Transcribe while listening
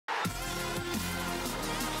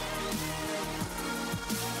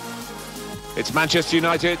It's Manchester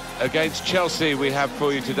United against Chelsea we have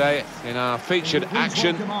for you today in our featured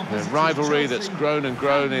action. The rivalry that's grown and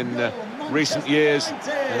grown in recent years,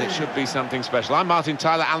 and it should be something special. I'm Martin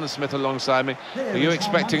Tyler, Alan Smith alongside me. Are you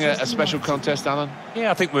expecting a special contest, Alan?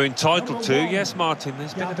 Yeah, I think we're entitled to. Yes, Martin,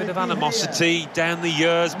 there's been a bit of animosity down the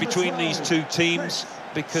years between these two teams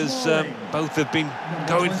because both have been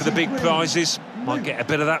going for the big prizes. Might get a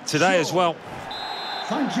bit of that today as well.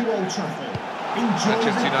 Thank you, Old Trafford.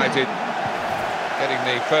 Manchester United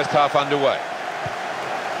getting the first half underway.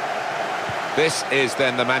 This is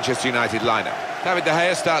then the Manchester United lineup. David De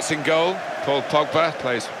Gea starts in goal. Paul Pogba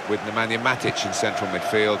plays with Nemanja Matic in central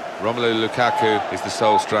midfield. Romelu Lukaku is the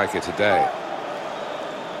sole striker today.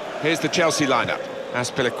 Here's the Chelsea lineup.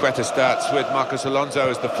 Azpilicueta starts with Marcos Alonso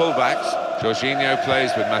as the fullbacks. Jorginho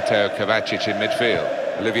plays with Mateo Kovacic in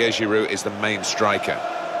midfield. Olivier Giroud is the main striker.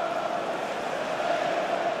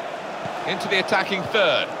 Into the attacking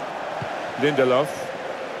third. Lindelof.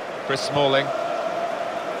 Chris Smalling.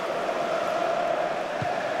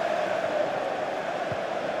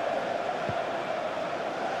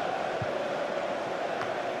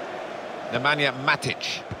 Nemanja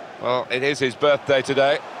Matic. Well, it is his birthday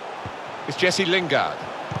today. It's Jesse Lingard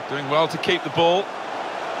doing well to keep the ball.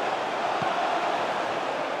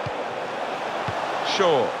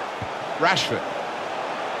 Shaw. Rashford.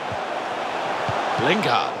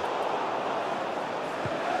 Lingard.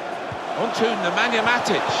 On to Nemanja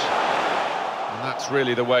Matic. And that's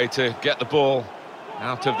really the way to get the ball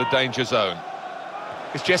out of the danger zone.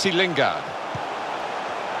 It's Jesse Lingard.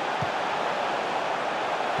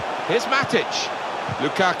 Here's Matic.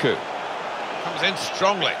 Lukaku comes in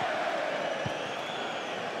strongly.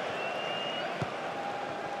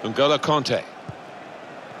 N'Golo Kanté.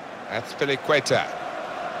 Azpilicueta.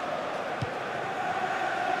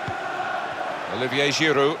 Olivier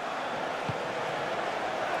Giroud.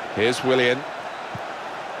 Here's Willian.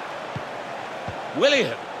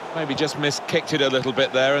 Willian maybe just kicked it a little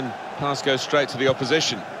bit there, and pass goes straight to the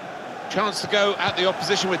opposition. Chance to go at the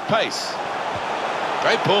opposition with pace.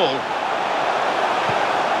 Great ball.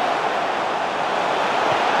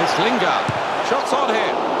 It's Lingard. Shots on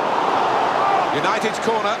here. United's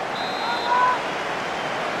corner.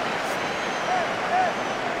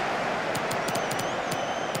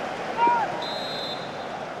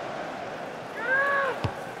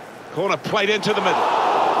 Corner played into the middle.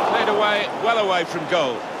 Played away, well away from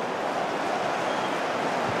goal.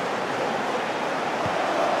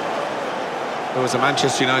 There was a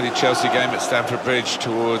Manchester United-Chelsea game at Stamford Bridge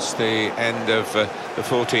towards the end of the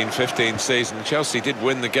 14-15 season. Chelsea did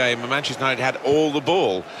win the game, and Manchester United had all the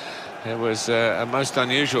ball. It was a most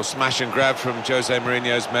unusual smash and grab from Jose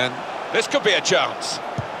Mourinho's men. This could be a chance.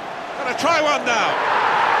 Gonna try one now.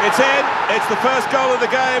 It's in, it's the first goal of the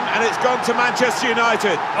game, and it's gone to Manchester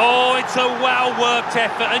United. Oh, it's a well-worked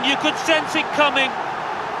effort, and you could sense it coming.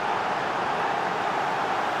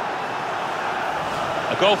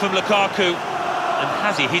 A goal from Lukaku, and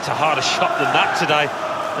has he hit a harder shot than that today?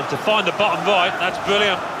 And to find the bottom right, that's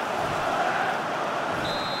brilliant.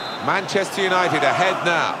 Manchester United ahead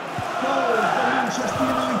now. Goal for Manchester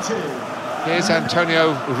United. Here's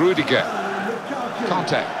Antonio Rudiger.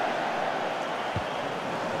 Contact.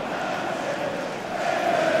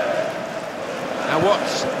 Now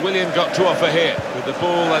what's Willian got to offer here with the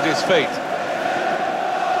ball at his feet?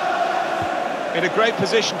 In a great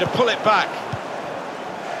position to pull it back.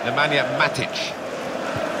 Nemanja Matic.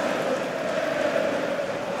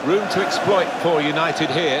 Room to exploit for United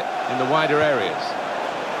here in the wider areas.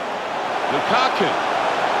 Lukaku.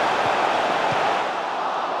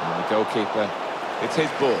 And the goalkeeper, it's his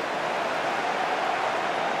ball.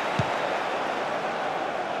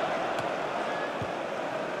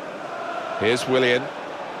 Here's Willian.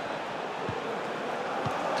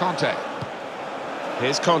 Kanté.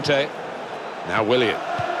 Here's Kanté. Now Willian.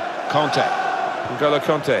 Kanté. N'Golo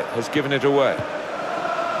Kanté has given it away.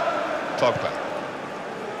 Pogba.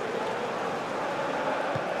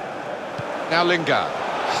 Now Lingard.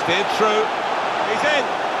 Steered through. He's in.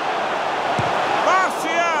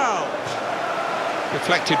 Martial!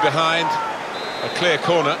 Deflected behind. A clear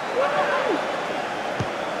corner.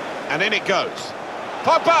 And in it goes.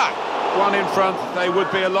 Pogba! One in front. They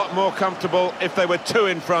would be a lot more comfortable if they were two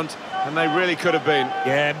in front, and they really could have been.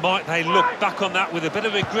 Yeah, might they look back on that with a bit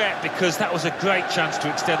of regret, because that was a great chance to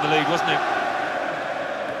extend the lead, wasn't it?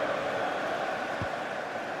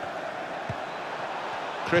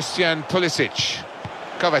 Christian Pulisic.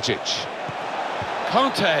 Kovacic.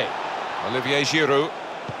 Kanté. Olivier Giroud.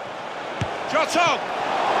 Shot on!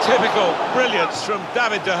 Typical brilliance from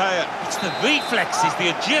David De Gea. It's the reflexes, the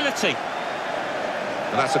agility.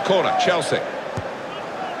 And that's a corner, Chelsea.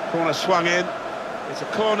 Corner swung in. It's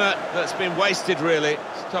a corner that's been wasted, really.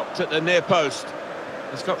 Stopped at the near post.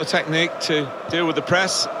 He's got the technique to deal with the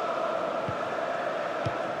press.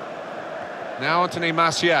 Now Anthony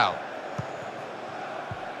Martial.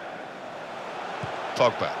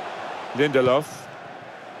 Pogba. Lindelof.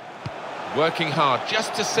 Working hard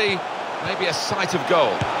just to see maybe a sight of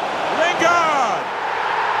goal. Lingard!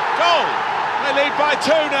 Goal! They lead by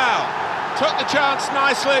 2 now. Took the chance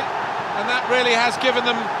nicely, and that really has given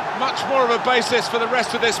them much more of a basis for the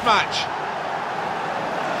rest of this match.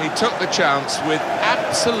 He took the chance with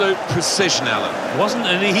absolute precision, Alan. Wasn't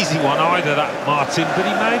an easy one either, that, Martin, but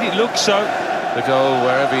he made it look so. The goal,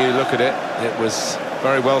 wherever you look at it, it was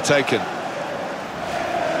very well taken.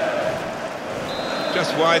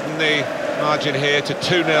 Just widen the margin here to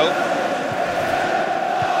 2-0.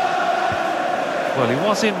 Well, he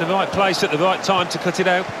was in the right place at the right time to cut it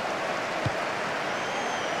out.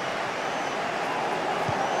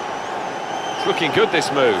 It's looking good,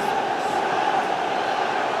 this move.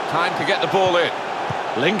 Time to get the ball in.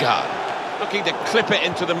 Lingard looking to clip it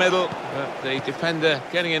into the middle, but the defender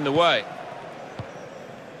getting in the way.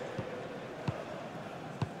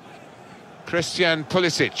 Christian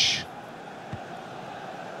Pulisic.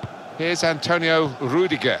 Here's Antonio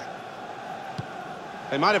Rudiger.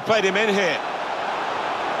 They might have played him in here.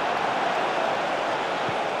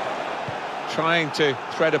 Trying to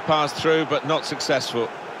thread a pass through, but not successful.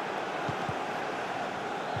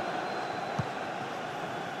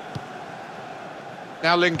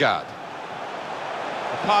 Now Lingard.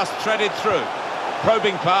 A pass threaded through.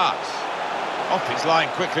 Probing pass. Off his line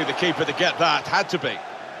quickly, the keeper to get that. Had to be.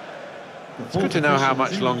 It's good to know how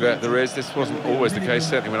much longer there is. This wasn't always the case,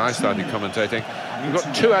 certainly when I started commentating. We've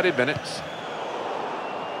got 2 added minutes.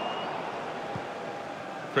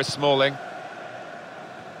 Chris Smalling.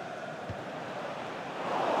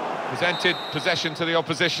 Presented possession to the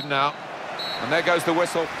opposition now. And there goes the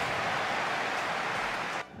whistle.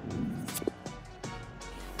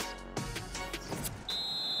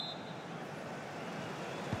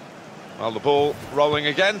 Well, the ball rolling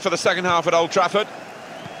again for the second half at Old Trafford.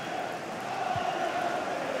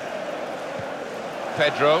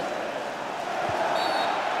 Pedro.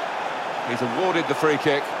 He's awarded the free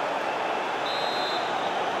kick.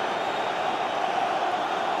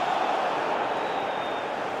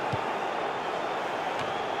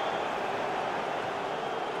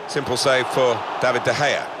 Simple save for David De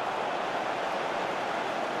Gea.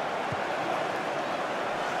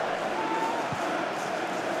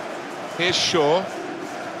 Here's Shaw.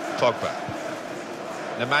 Pogba.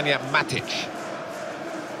 Nemanja Matic.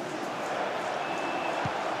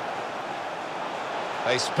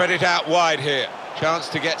 They spread it out wide here. Chance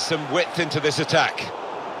to get some width into this attack.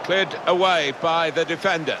 Cleared away by the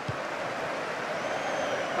defender.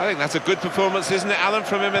 I think that's a good performance, isn't it, Alan,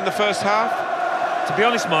 from him in the first half? To be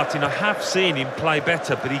honest, Martin, I have seen him play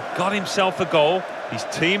better, but he got himself a goal. His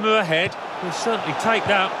team are ahead. He'll certainly take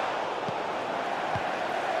that.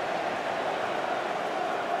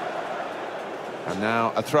 And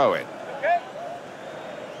now a throw-in.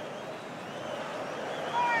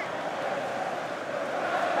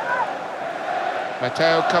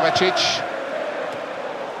 Mateo Kovacic.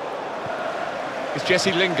 It's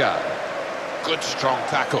Jesse Lingard. Good strong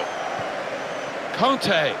tackle.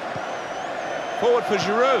 Conte. Forward for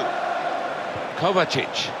Giroud.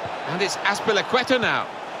 Kovacic. And it's Azpilicueta now.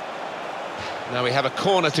 Now we have a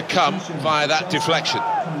corner to come via that deflection.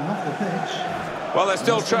 Well, they're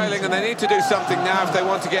still trailing and they need to do something now if they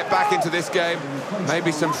want to get back into this game.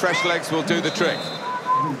 Maybe some fresh legs will do the trick.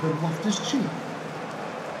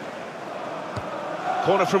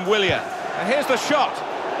 Corner from Willian. And here's the shot.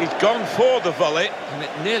 He's gone for the volley and it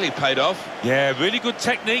nearly paid off. Yeah, really good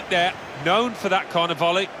technique there. Known for that kind of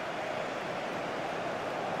volley.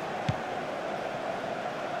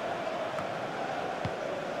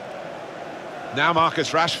 Now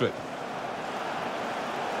Marcus Rashford.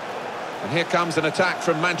 And here comes an attack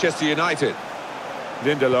from Manchester United.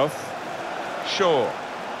 Lindelof. Shaw.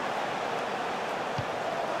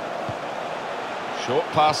 Short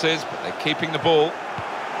passes, but they're keeping the ball.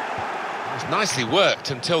 It was nicely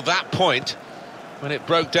worked until that point when it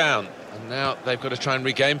broke down. And now they've got to try and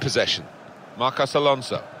regain possession. Marcos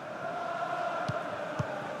Alonso.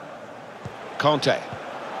 Conte.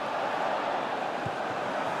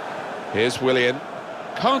 Here's Willian.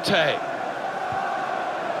 Conte.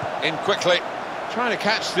 In quickly. Trying to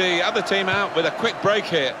catch the other team out with a quick break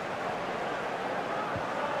here.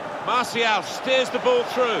 Martial steers the ball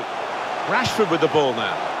through. Rashford with the ball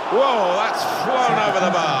now. Whoa, that's flown over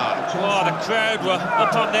the bar. Oh, the crowd were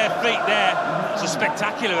up on their feet there. It's a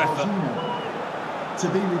spectacular effort. To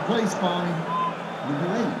be replaced by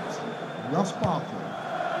Number 8, Ross Barkley.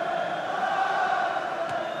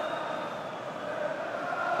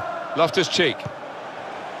 Loftus-Cheek.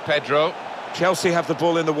 Pedro. Chelsea have the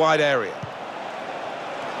ball in the wide area.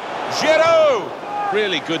 Giroud!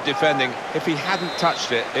 Really good defending. If he hadn't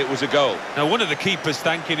touched it, it was a goal. Now, one of the keepers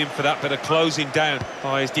thanking him for that bit of closing down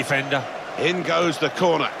by his defender. In goes the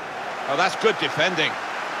corner. Oh, that's good defending.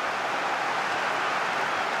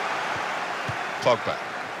 Pogba.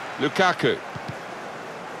 Lukaku.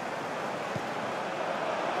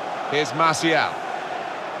 Here's Martial.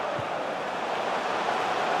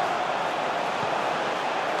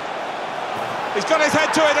 He's got his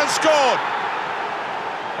head to it and scored.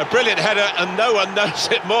 A brilliant header, and no one knows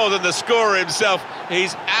it more than the scorer himself.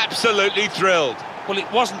 He's absolutely thrilled. Well, it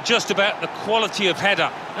wasn't just about the quality of header.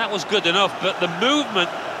 That was good enough, but the movement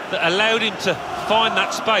that allowed him to find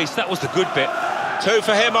that space, that was the good bit. 2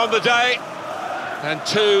 for him on the day, and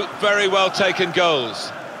 2 very well taken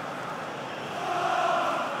goals.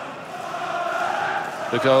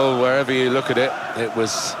 The goal, wherever you look at it, it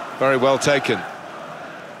was very well taken.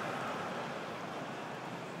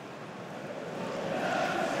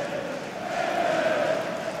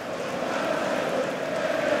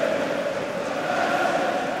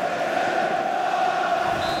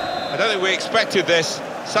 I don't think we expected this,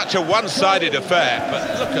 such a one-sided affair,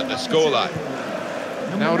 but look at the scoreline.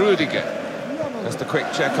 Now Rudiger. Just a quick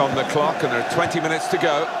check on the clock, and there are 20 minutes to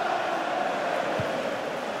go.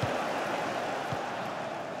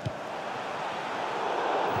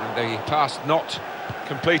 And the pass not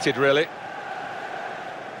completed, really.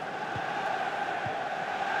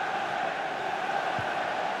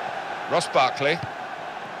 Ross Barkley.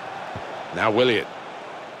 Now Willian.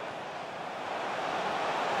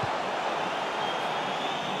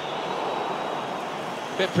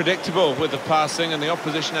 Bit predictable with the passing, and the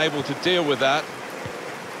opposition able to deal with that.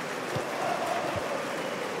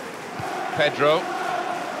 Pedro.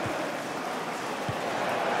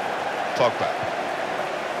 Pogba.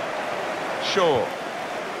 Shaw.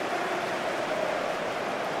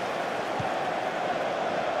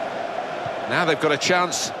 Now they've got a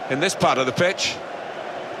chance in this part of the pitch.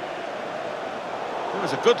 It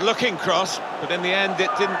was a good-looking cross, but in the end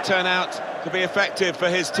it didn't turn out to be effective for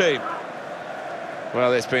his team.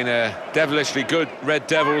 Well, it's been a devilishly good Red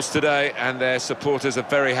Devils today, and their supporters are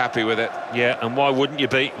very happy with it. Yeah, and why wouldn't you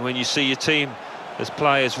be when you see your team as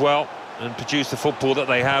play as well and produce the football that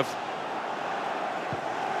they have?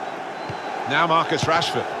 Now Marcus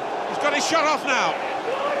Rashford. He's got his shot off now.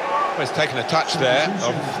 Well, he's taken a touch there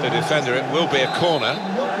of the defender. It will be a corner.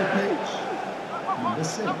 Number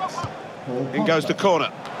 6, In goes the corner.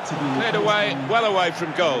 Cleared away, well away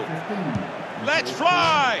from goal. Let's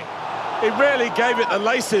fly! He really gave it the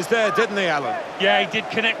laces there, didn't he, Alan? Yeah, he did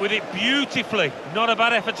connect with it beautifully. Not a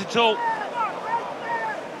bad effort at all.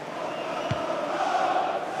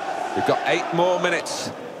 We've got 8 more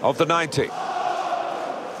minutes of the 90.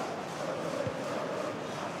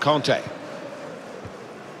 Conte.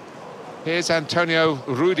 Here's Antonio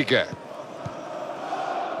Rudiger.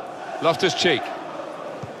 Loftus-Cheek.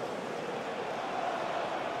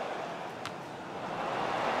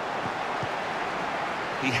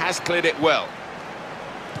 He has cleared it well.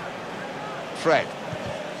 Fred.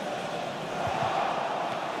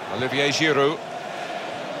 Olivier Giroud.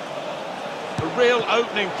 A real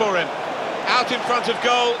opening for him. Out in front of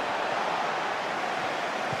goal.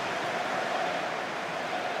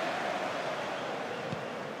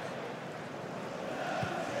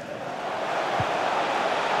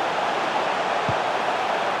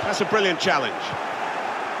 That's a brilliant challenge.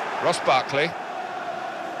 Ross Barkley.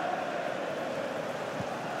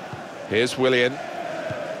 Here's Willian.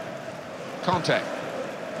 Conte.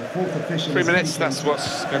 3 minutes, that's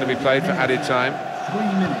what's going to be played for added time. 3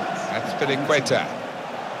 minutes. That's Filiqueta.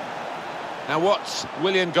 Now what's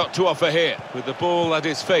Willian got to offer here with the ball at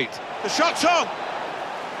his feet? The shot's on!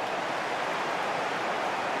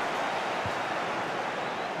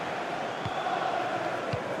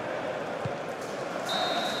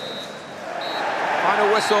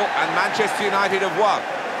 Final whistle, and Manchester United have won.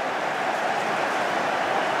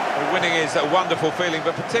 Winning is a wonderful feeling,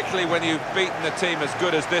 but particularly when you've beaten a team as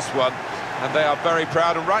good as this one, and they are very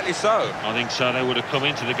proud, and rightly so. I think so. They would have come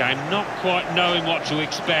into the game not quite knowing what to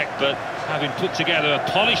expect, but having put together a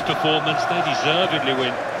polished performance, they deservedly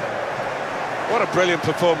win. What a brilliant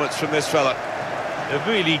performance from this fella. A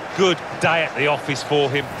really good day at the office for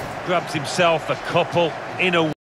him. Grabs himself a couple in a